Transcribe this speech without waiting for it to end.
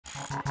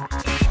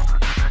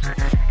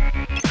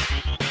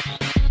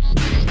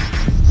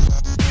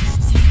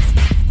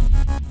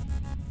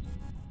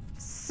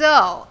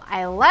So,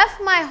 I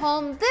left my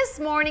home this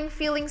morning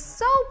feeling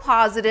so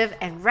positive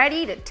and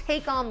ready to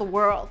take on the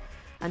world.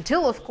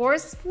 Until, of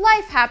course,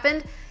 life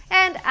happened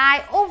and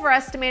I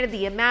overestimated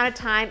the amount of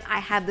time I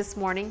had this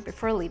morning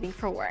before leaving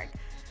for work.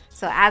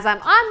 So as I'm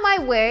on my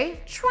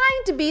way,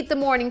 trying to beat the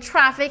morning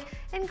traffic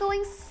and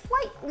going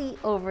slightly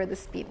over the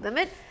speed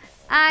limit,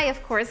 I,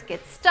 of course,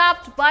 get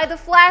stopped by the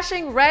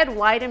flashing red,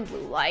 white, and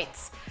blue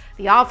lights.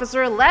 The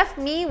officer left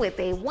me with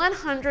a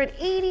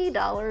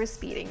 $180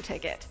 speeding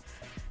ticket.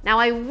 Now,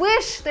 I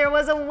wish there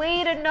was a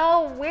way to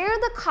know where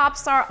the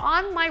cops are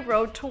on my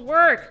road to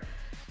work,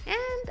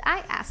 and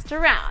I asked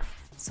around.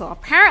 So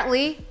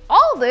apparently,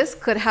 all this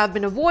could have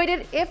been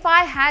avoided if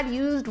I had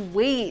used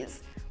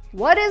Waze.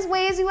 What is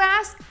Waze, you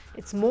ask?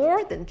 It's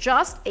more than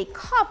just a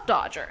cop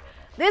dodger.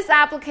 This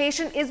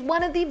application is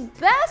one of the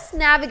best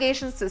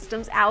navigation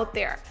systems out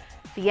there.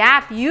 The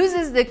app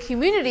uses the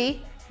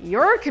community,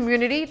 your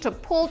community, to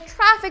pull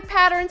traffic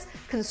patterns,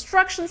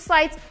 construction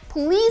sites,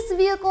 police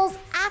vehicles,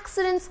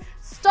 accidents,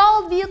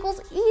 stalled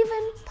vehicles,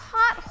 even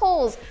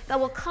potholes that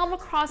will come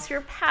across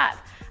your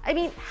path. I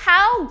mean,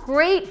 how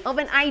great of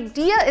an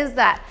idea is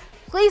that?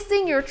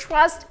 Placing your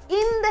trust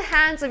in the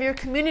hands of your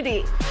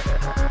community.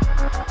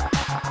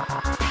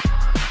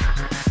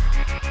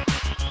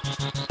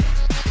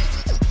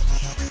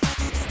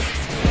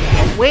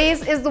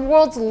 Waze is the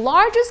world's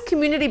largest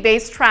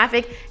community-based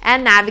traffic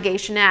and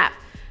navigation app.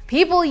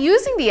 People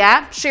using the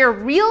app share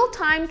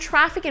real-time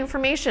traffic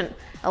information,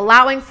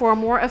 allowing for a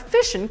more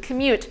efficient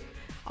commute.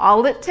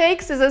 All it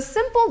takes is a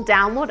simple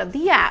download of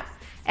the app.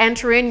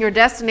 Enter in your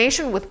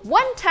destination with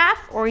one tap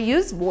or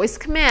use voice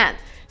command,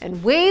 and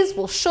Waze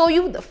will show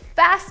you the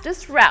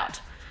fastest route.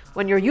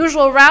 When your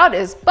usual route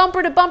is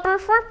bumper to bumper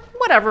for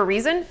whatever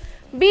reason,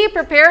 be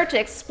prepared to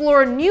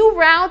explore new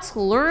routes,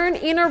 learn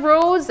inner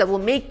roads that will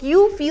make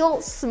you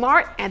feel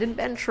smart and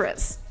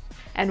adventurous.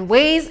 And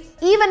Waze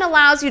even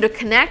allows you to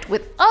connect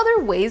with other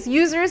Waze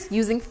users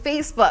using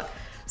Facebook.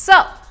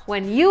 So,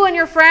 when you and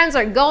your friends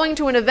are going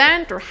to an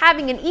event or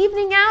having an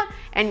evening out,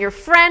 and your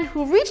friend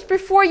who reached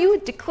before you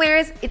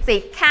declares it's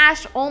a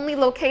cash-only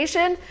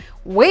location,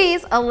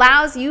 Waze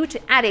allows you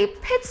to add a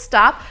pit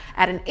stop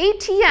at an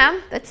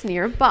ATM that's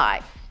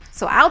nearby.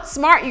 So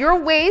outsmart your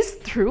Waze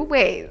through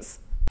Waze.